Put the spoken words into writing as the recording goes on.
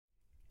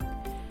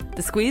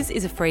The Squiz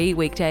is a free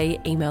weekday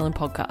email and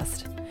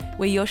podcast.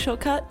 We're your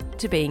shortcut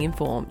to being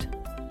informed.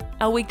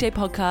 Our weekday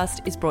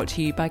podcast is brought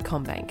to you by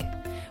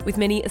CommBank. With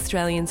many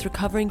Australians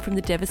recovering from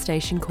the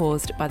devastation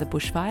caused by the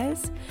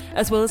bushfires,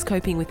 as well as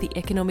coping with the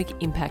economic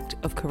impact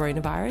of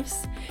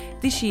coronavirus,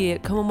 this year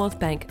Commonwealth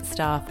Bank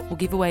staff will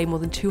give away more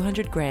than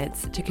 200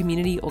 grants to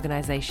community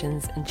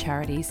organisations and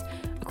charities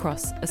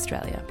across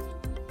Australia.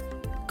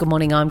 Good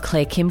morning, I'm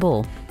Claire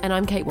Kimball. And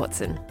I'm Kate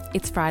Watson.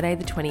 It's Friday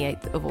the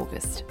 28th of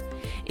August.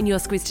 In your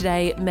Squiz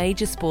today,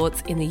 major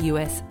sports in the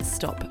US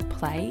stop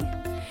play.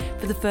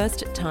 For the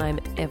first time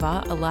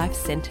ever, a life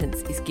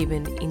sentence is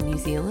given in New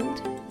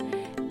Zealand.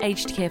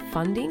 Aged care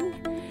funding,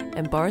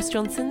 and Boris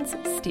Johnson's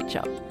stitch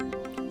up.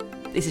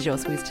 This is your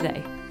Squiz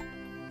today.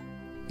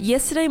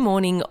 Yesterday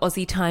morning,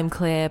 Aussie time,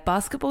 Claire,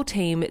 basketball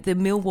team, the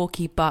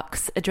Milwaukee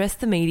Bucks,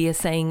 addressed the media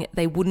saying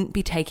they wouldn't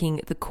be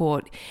taking the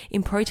court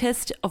in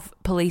protest of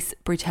police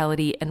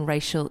brutality and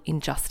racial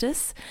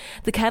injustice.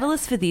 The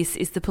catalyst for this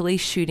is the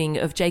police shooting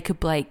of Jacob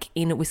Blake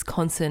in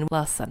Wisconsin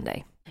last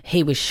Sunday.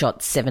 He was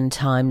shot 7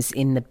 times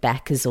in the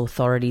back as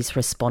authorities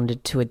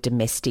responded to a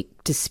domestic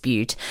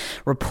dispute.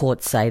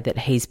 Reports say that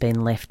he's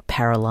been left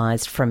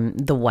paralysed from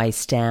the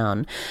waist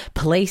down.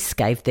 Police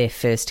gave their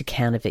first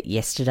account of it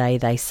yesterday.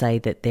 They say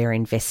that they're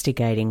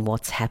investigating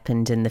what's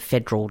happened and the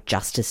Federal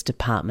Justice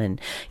Department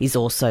is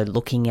also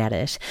looking at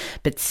it.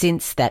 But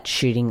since that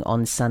shooting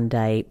on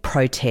Sunday,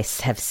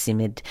 protests have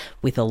simmered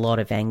with a lot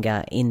of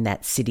anger in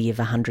that city of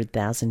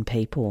 100,000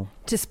 people.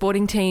 To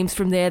sporting teams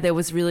from there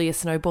was really a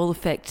snowball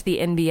effect. The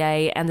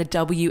NBA and the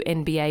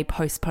WNBA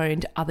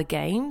postponed other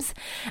games.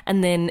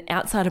 And then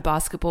outside of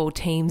basketball,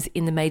 teams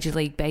in the Major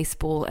League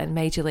Baseball and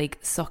Major League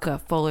Soccer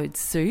followed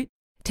suit.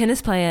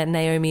 Tennis player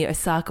Naomi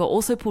Osaka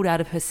also pulled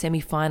out of her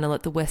semi-final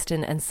at the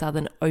Western and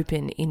Southern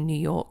Open in New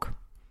York.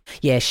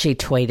 Yeah, she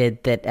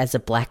tweeted that as a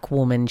black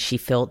woman, she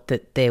felt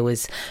that there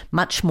was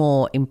much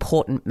more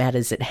important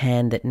matters at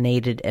hand that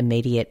needed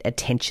immediate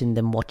attention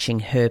than watching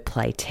her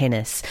play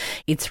tennis.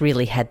 It's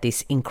really had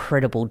this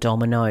incredible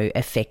domino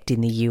effect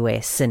in the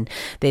US, and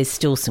there's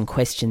still some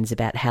questions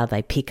about how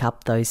they pick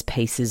up those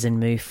pieces and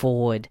move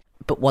forward.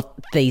 But what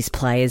these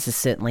players are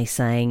certainly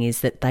saying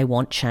is that they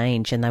want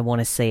change and they want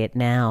to see it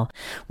now.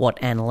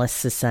 What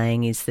analysts are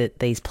saying is that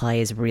these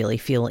players really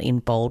feel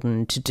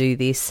emboldened to do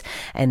this,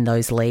 and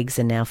those leagues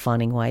are now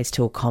finding ways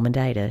to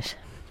accommodate it.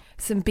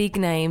 Some big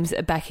names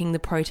are backing the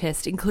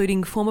protest,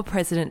 including former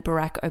President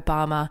Barack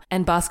Obama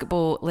and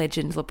basketball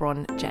legend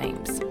LeBron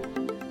James.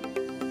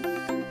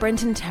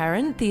 Brenton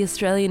Tarrant, the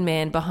Australian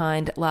man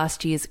behind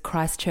last year's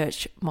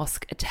Christchurch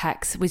mosque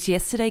attacks, was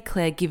yesterday,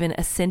 Claire, given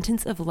a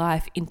sentence of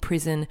life in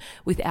prison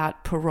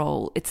without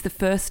parole. It's the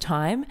first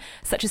time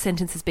such a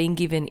sentence has been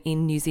given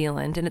in New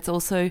Zealand, and it's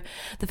also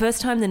the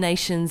first time the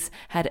nation's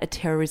had a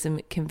terrorism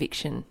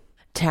conviction.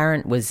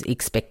 Tarrant was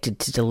expected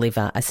to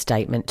deliver a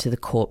statement to the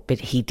court, but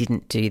he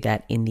didn't do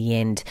that in the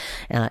end.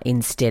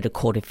 Instead, a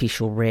court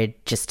official read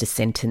just a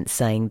sentence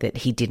saying that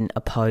he didn't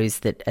oppose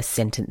that a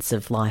sentence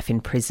of life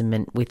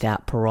imprisonment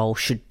without parole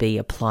should be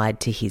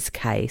applied to his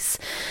case.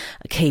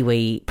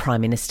 Kiwi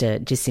Prime Minister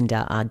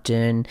Jacinda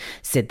Ardern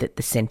said that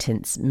the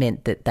sentence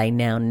meant that they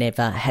now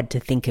never had to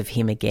think of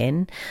him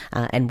again.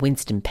 And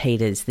Winston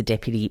Peters, the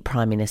Deputy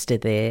Prime Minister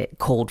there,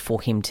 called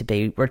for him to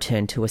be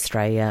returned to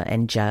Australia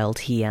and jailed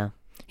here.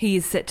 He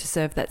is set to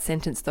serve that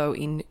sentence, though,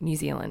 in New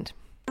Zealand.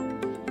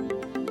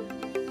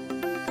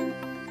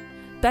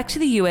 Back to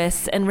the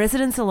US, and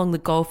residents along the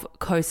Gulf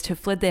Coast have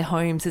fled their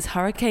homes as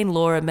Hurricane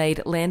Laura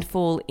made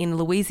landfall in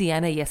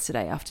Louisiana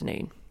yesterday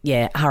afternoon.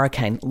 Yeah,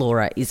 Hurricane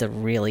Laura is a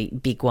really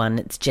big one.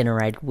 It's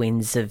generated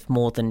winds of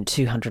more than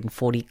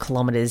 240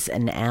 kilometres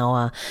an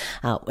hour.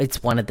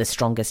 It's one of the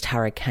strongest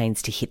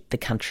hurricanes to hit the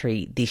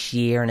country this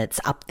year, and it's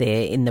up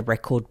there in the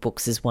record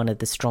books as one of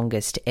the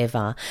strongest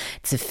ever.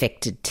 It's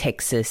affected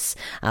Texas,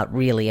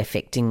 really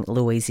affecting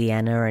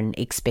Louisiana, and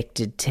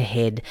expected to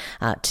head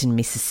to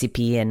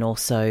Mississippi and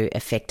also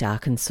affect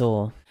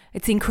Arkansas.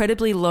 It's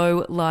incredibly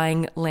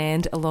low-lying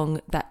land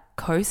along that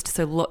coast,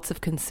 so lots of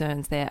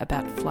concerns there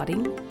about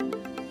flooding.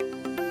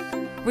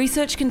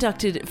 Research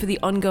conducted for the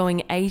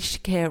ongoing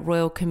Aged Care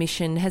Royal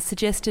Commission has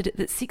suggested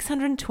that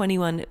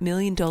 $621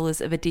 million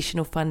of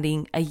additional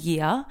funding a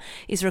year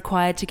is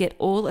required to get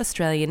all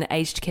Australian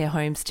aged care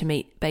homes to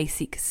meet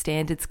basic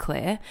standards,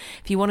 Claire.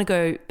 If you want to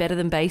go better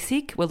than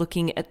basic, we're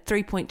looking at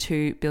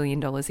 $3.2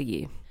 billion a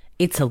year.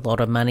 It's a lot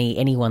of money.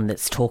 Anyone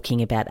that's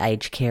talking about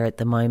aged care at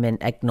the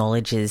moment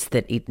acknowledges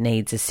that it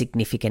needs a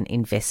significant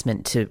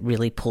investment to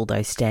really pull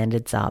those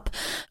standards up.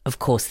 Of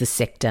course, the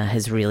sector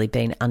has really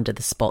been under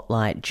the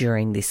spotlight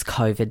during this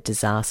COVID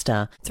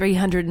disaster.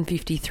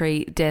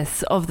 353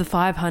 deaths of the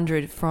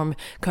 500 from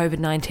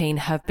COVID-19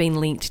 have been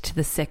linked to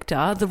the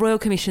sector. The Royal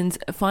Commission's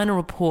final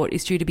report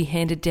is due to be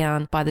handed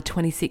down by the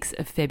 26th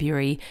of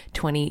February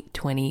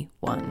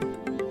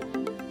 2021.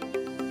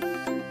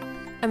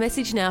 A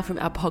message now from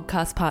our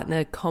podcast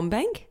partner,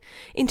 CommBank.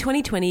 In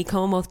 2020,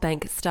 Commonwealth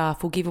Bank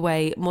staff will give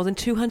away more than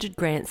 200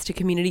 grants to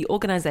community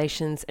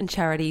organisations and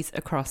charities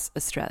across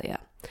Australia.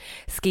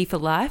 Ski for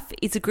Life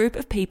is a group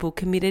of people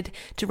committed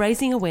to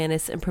raising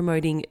awareness and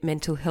promoting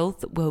mental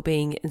health,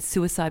 wellbeing and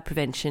suicide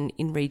prevention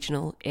in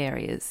regional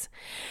areas.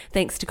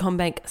 Thanks to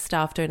CommBank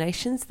staff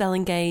donations, they'll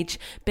engage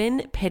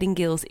Ben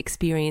Pettingill's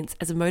experience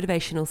as a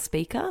motivational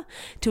speaker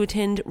to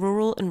attend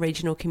rural and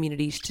regional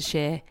communities to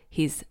share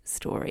his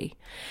story.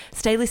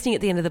 Stay listening at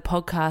the end of the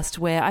podcast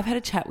where I've had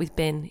a chat with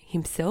Ben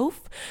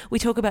himself. We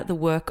talk about the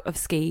work of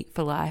Ski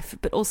for Life,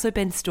 but also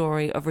Ben's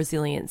story of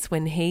resilience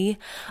when he,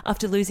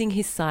 after losing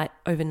his sight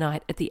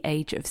overnight at the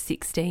age of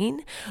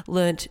 16,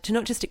 learnt to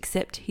not just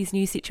accept his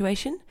new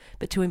situation,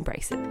 but to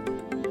embrace it.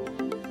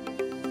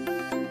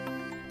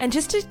 And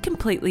just to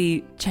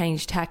completely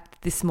change tack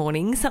this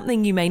morning,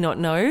 something you may not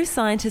know,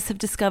 scientists have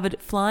discovered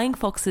flying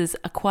foxes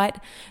are quite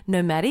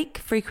nomadic,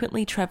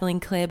 frequently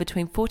travelling, Claire,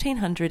 between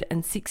 1,400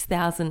 and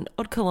 6,000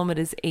 odd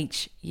kilometres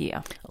each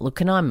year.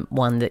 Look, and I'm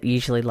one that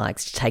usually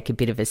likes to take a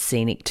bit of a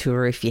scenic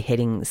tour if you're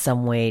heading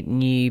somewhere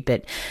new,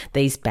 but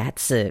these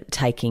bats are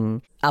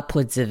taking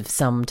upwards of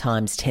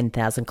sometimes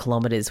 10,000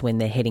 kilometres when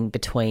they're heading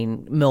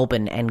between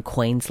Melbourne and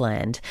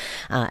Queensland.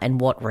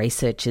 And what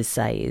researchers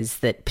say is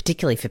that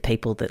particularly for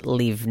people that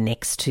live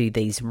next to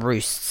these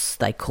roosts,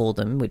 they call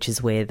them, which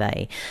is where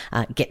they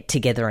get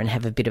together and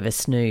have a bit of a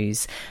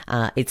snooze,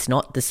 it's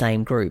not the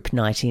same group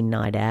night in,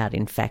 night out.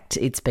 In fact,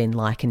 it's been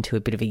likened to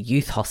a bit of a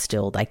youth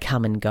hostel. They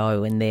come and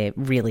go and they're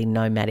really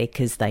nomadic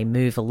as they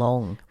move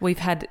along. We've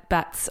had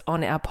bats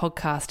on our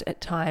podcast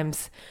at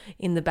times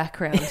in the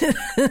background.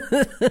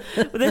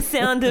 The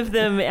sound of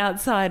them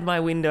outside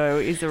my window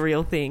is a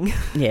real thing.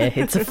 Yeah,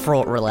 it's a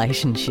fraught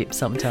relationship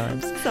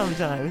sometimes.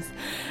 Sometimes.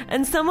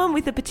 And someone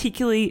with a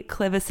particularly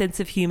clever sense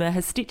of humour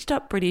has stitched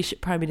up British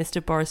Prime Minister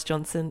Boris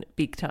Johnson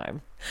big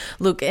time.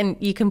 Look, and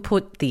you can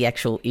put the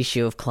actual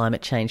issue of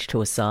climate change to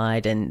a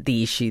side and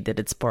the issue that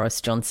it's Boris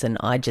Johnson.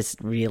 I just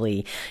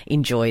really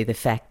enjoy the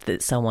fact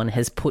that someone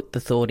has put the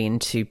thought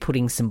into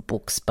putting some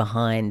books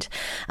behind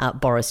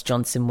Boris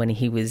Johnson when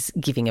he was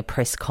giving a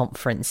press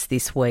conference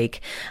this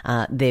week.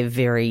 They're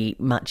very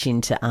much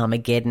into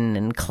Armageddon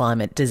and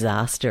climate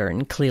disaster,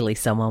 and clearly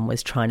someone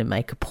was trying to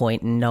make a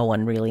point and no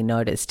one really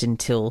noticed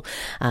until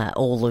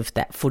all of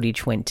that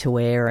footage went to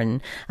air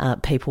and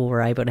people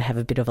were able to have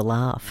a bit of a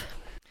laugh.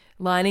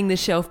 Lining the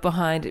shelf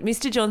behind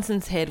Mr.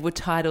 Johnson's head were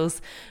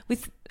titles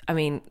with,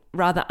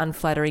 rather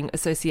unflattering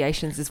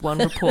associations, as one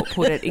report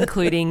put it,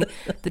 including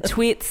The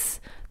Twits,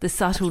 The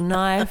Subtle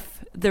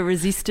Knife, The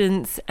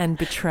Resistance and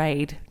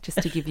Betrayed,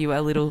 just to give you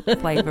a little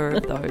flavour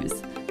of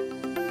those.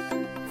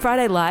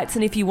 Friday Lights,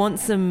 and if you want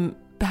some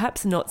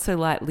perhaps not so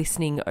light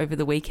listening over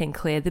the weekend,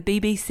 Claire, the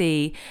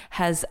BBC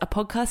has a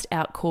podcast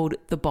out called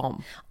The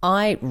Bomb.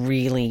 I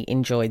really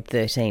enjoyed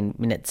 13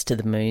 Minutes to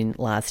the Moon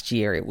last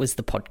year. It was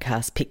the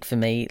podcast pick for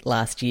me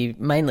last year,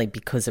 mainly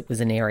because it was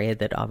an area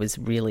that I was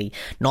really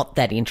not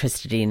that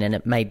interested in, and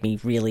it made me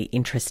really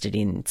interested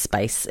in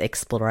space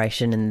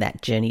exploration and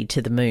that journey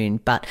to the moon.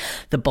 But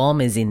The Bomb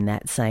is in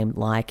that same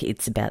like.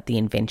 It's about the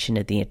invention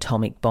of the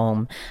atomic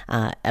bomb,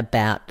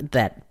 about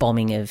that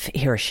bombing of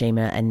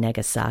Hiroshima and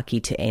Nagasaki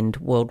to end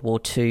World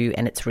War II,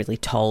 and it's really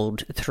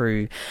told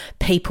through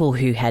people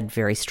who had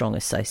very strong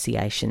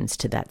associations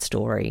to that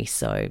story.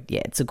 So, yeah,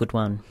 it's a good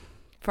one.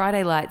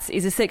 Friday Lights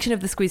is a section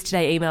of the Squiz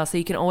Today email, so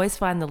you can always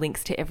find the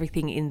links to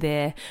everything in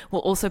there.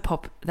 We'll also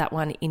pop that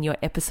one in your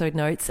episode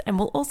notes, and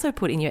we'll also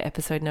put in your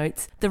episode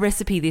notes the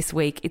recipe this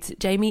week. It's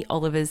Jamie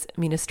Oliver's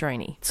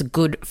minestrone. It's a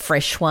good,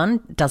 fresh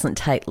one. Doesn't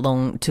take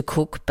long to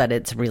cook, but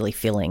it's really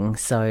filling.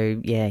 So,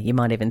 yeah, you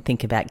might even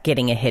think about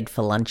getting ahead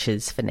for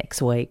lunches for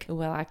next week.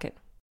 Oh, I like it.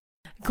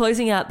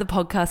 Closing out the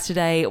podcast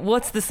today,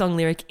 what's the song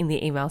lyric in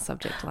the email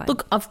subject line?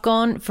 Look, I've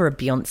gone for a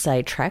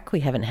Beyonce track.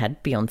 We haven't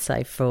had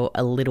Beyonce for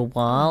a little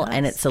while,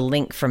 and it's a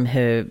link from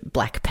her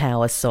Black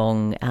Power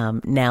song,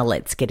 Now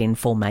Let's Get in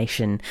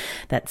Formation.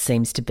 That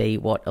seems to be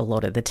what a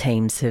lot of the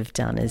teams have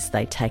done as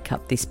they take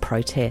up this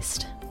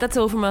protest. That's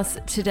all from us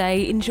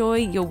today. Enjoy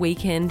your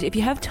weekend. If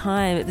you have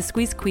time, the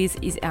Squiz Quiz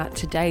is out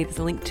today. There's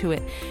a link to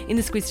it in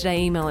the Squiz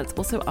Today email. It's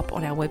also up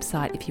on our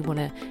website if you want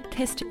to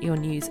test your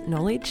news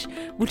knowledge.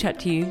 We'll chat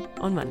to you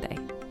on Monday.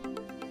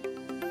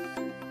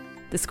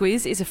 The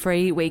Squiz is a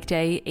free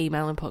weekday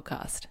email and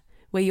podcast.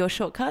 We're your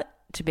shortcut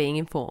to being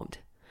informed.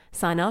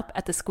 Sign up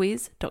at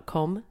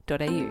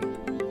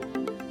thesquiz.com.au.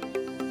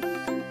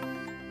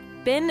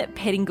 Ben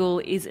Pettingill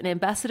is an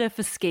ambassador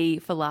for Ski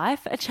for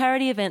Life, a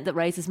charity event that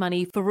raises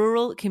money for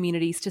rural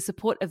communities to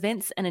support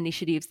events and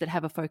initiatives that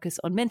have a focus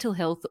on mental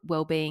health,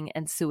 wellbeing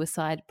and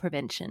suicide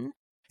prevention.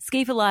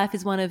 Ski for Life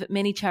is one of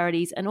many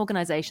charities and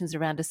organisations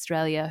around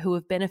Australia who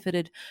have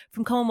benefited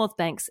from Commonwealth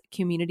Bank's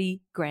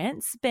community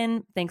grants.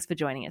 Ben, thanks for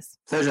joining us.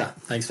 Pleasure.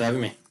 Thanks for having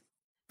me.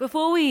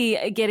 Before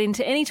we get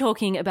into any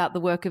talking about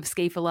the work of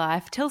Ski for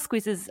Life, tell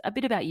Squizzers a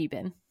bit about you,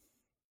 Ben.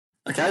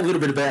 Okay, a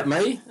little bit about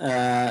me.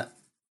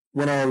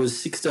 When I was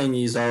 16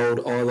 years old,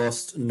 I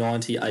lost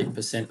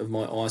 98% of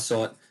my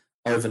eyesight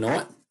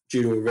overnight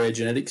due to a rare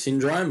genetic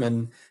syndrome.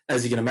 And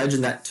as you can imagine,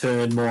 that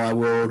turned my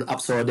world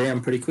upside down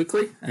pretty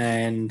quickly.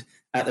 And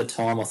at the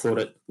time, I thought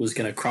it was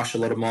going to crush a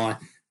lot of my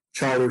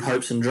childhood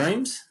hopes and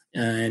dreams.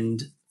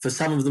 And for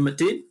some of them, it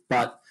did.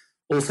 But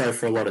also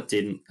for a lot it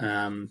didn't.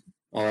 I'm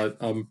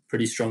a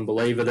pretty strong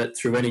believer that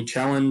through any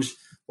challenge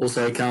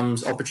also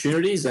comes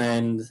opportunities,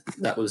 and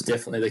that was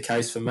definitely the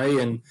case for me.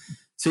 And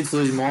since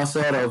losing my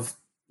eyesight, I've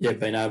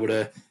been able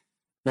to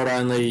not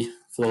only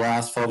for the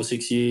last 5 or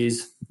 6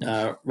 years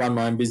run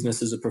my own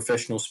business as a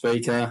professional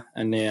speaker,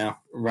 and now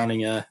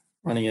running a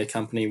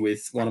company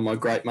with one of my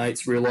great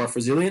mates, Real Life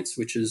Resilience,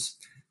 which is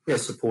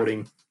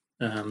supporting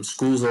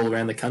schools all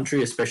around the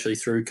country, especially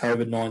through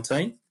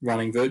COVID-19,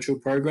 running virtual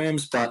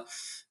programs, but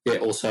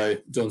also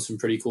doing some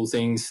pretty cool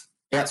things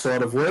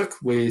outside of work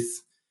with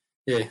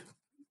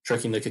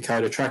trekking the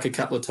Kokoda track a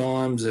couple of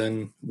times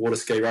and water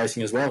ski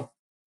racing as well.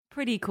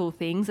 Pretty cool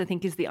things, I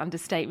think, is the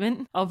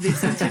understatement of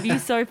this interview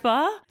so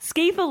far.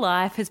 Ski for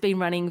Life has been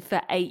running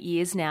for 8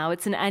 years now.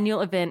 It's an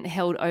annual event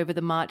held over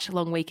the March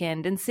long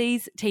weekend and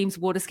sees teams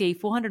water ski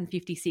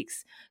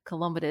 456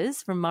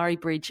 kilometres from Murray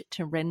Bridge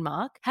to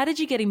Renmark. How did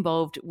you get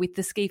involved with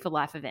the Ski for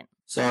Life event?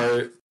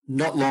 So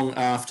not long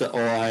after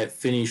I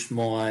finished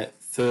my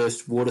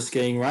first water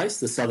skiing race,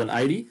 the Southern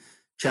 80,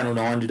 Channel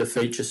 9 did a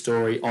feature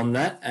story on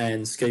that,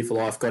 and Ski for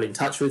Life got in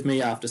touch with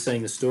me after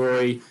seeing the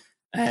story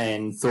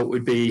and thought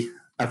we'd be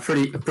a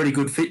pretty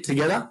good fit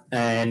together.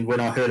 And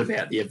when I heard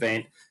about the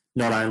event,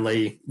 not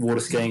only water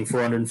skiing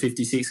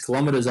 456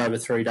 kilometres over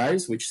 3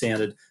 days, which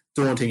sounded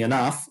daunting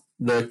enough,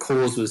 the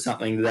cause was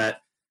something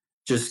that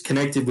just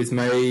connected with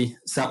me,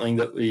 something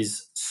that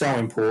is so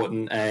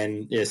important,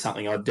 and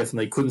something I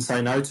definitely couldn't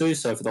say no to.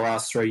 So for the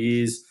last 3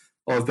 years,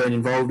 I've been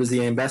involved as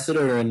the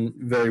ambassador, and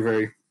very,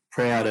 very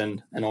proud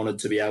and honoured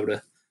to be able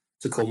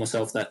to call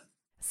myself that.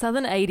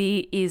 Southern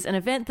 80 is an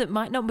event that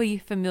might not be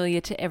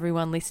familiar to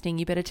everyone listening.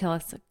 You better tell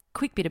us a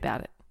quick bit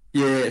about it.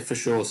 Yeah, for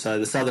sure. So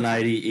the Southern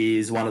 80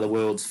 is one of the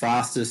world's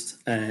fastest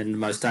and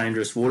most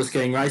dangerous water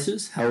skiing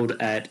races, held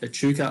at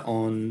Echuca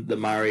on the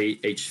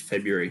Murray each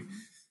February.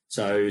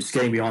 So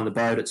skiing behind the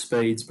boat at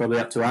speeds probably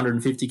up to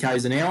 150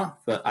 k's an hour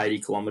for 80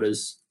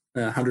 kilometres,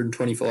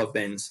 125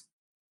 bends.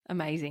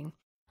 Amazing.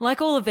 Like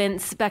all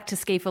events back to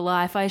Ski for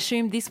Life, I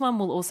assume this one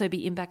will also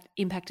be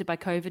impacted by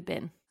COVID,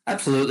 Ben.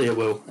 Absolutely it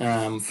will.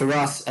 For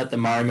us at the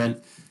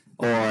moment,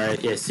 I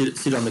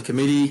sit on the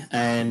committee,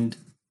 and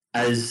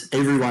as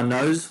everyone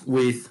knows,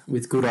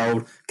 with good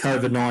old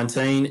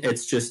COVID-19,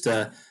 it's just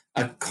a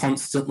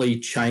constantly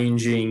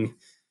changing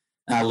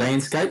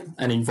landscape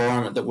and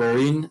environment that we're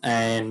in,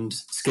 and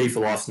Ski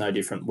for Life's no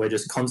different. We're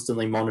just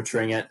constantly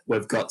monitoring it.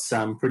 We've got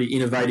some pretty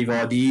innovative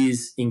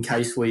ideas in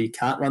case we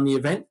can't run the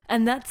event.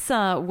 And that's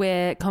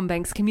where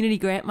CommBank's community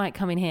grant might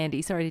come in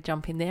handy. Sorry to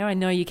jump in there. I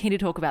know you're keen to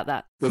talk about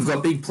that. We've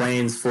got big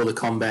plans for the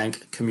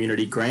CommBank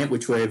community grant,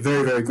 which we're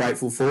very, very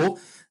grateful for.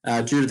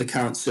 Due to the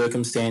current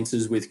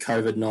circumstances with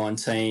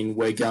COVID-19,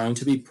 we're going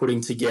to be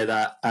putting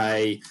together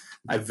a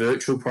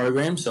virtual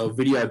program, so a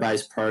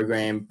video-based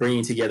program,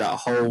 bringing together a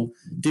whole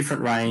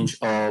different range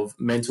of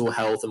mental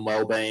health and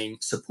wellbeing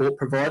support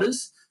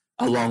providers,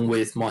 along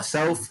with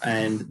myself,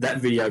 and that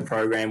video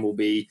program will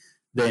be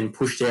then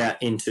pushed out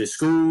into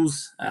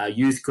schools,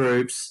 youth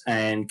groups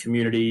and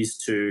communities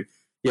to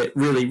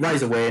really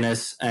raise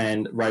awareness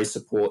and raise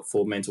support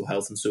for mental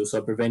health and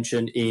suicide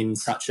prevention in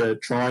such a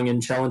trying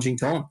and challenging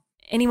time.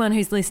 Anyone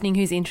who's listening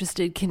who's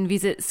interested can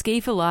visit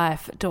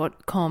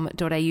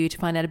skiforlife.com.au to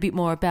find out a bit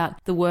more about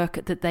the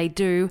work that they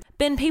do.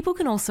 Ben, people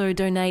can also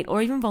donate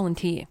or even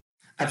volunteer.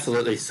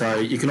 Absolutely. So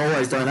you can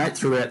always donate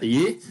throughout the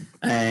year,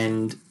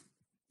 and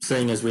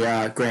seeing as we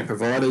are grant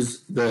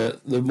providers,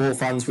 the more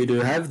funds we do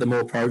have, the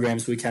more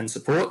programs we can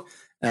support.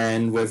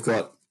 And we've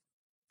got,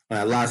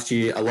 last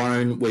year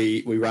alone,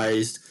 we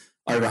raised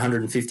over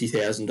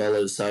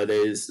 $150,000. So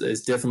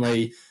there's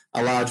definitely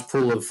a large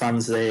pool of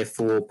funds there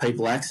for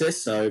people access.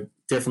 So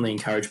definitely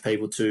encourage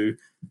people to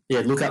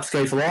look up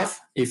Ski for Life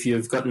if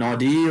you've got an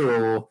idea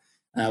or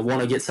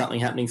want to get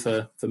something happening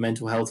for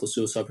mental health or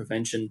suicide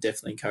prevention.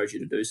 Definitely encourage you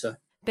to do so.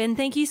 Ben,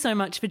 thank you so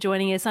much for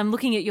joining us. I'm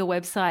looking at your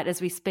website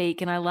as we speak,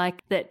 and I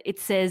like that it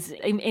says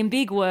in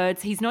big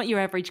words, he's not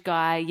your average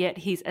guy, yet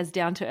he's as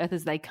down to earth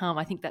as they come.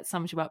 I think that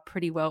sums you up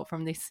pretty well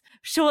from this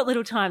short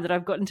little time that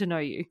I've gotten to know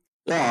you.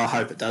 Oh, I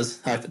hope it does.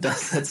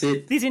 That's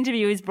it. This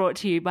interview is brought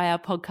to you by our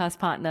podcast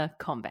partner,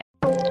 CommBank.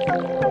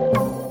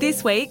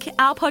 This week,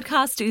 our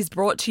podcast is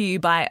brought to you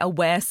by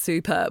Aware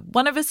Super,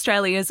 one of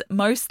Australia's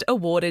most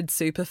awarded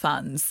super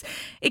funds.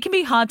 It can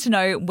be hard to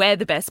know where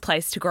the best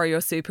place to grow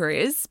your super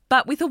is,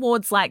 but with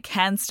awards like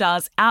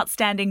CanStar's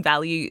Outstanding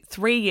Value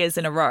 3 years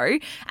in a row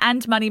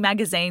and Money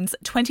Magazine's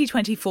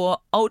 2024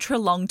 Ultra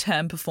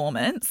Long-Term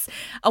Performance,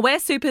 Aware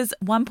Super's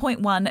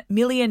 1.1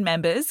 million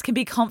members can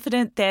be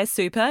confident their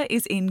super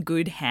is in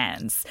good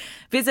hands.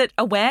 Visit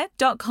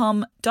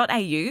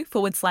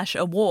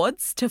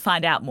aware.com.au/awards to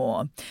find out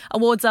more.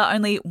 Awards are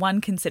only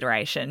one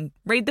consideration.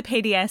 Read the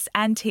PDS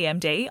and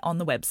TMD on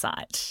the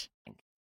website.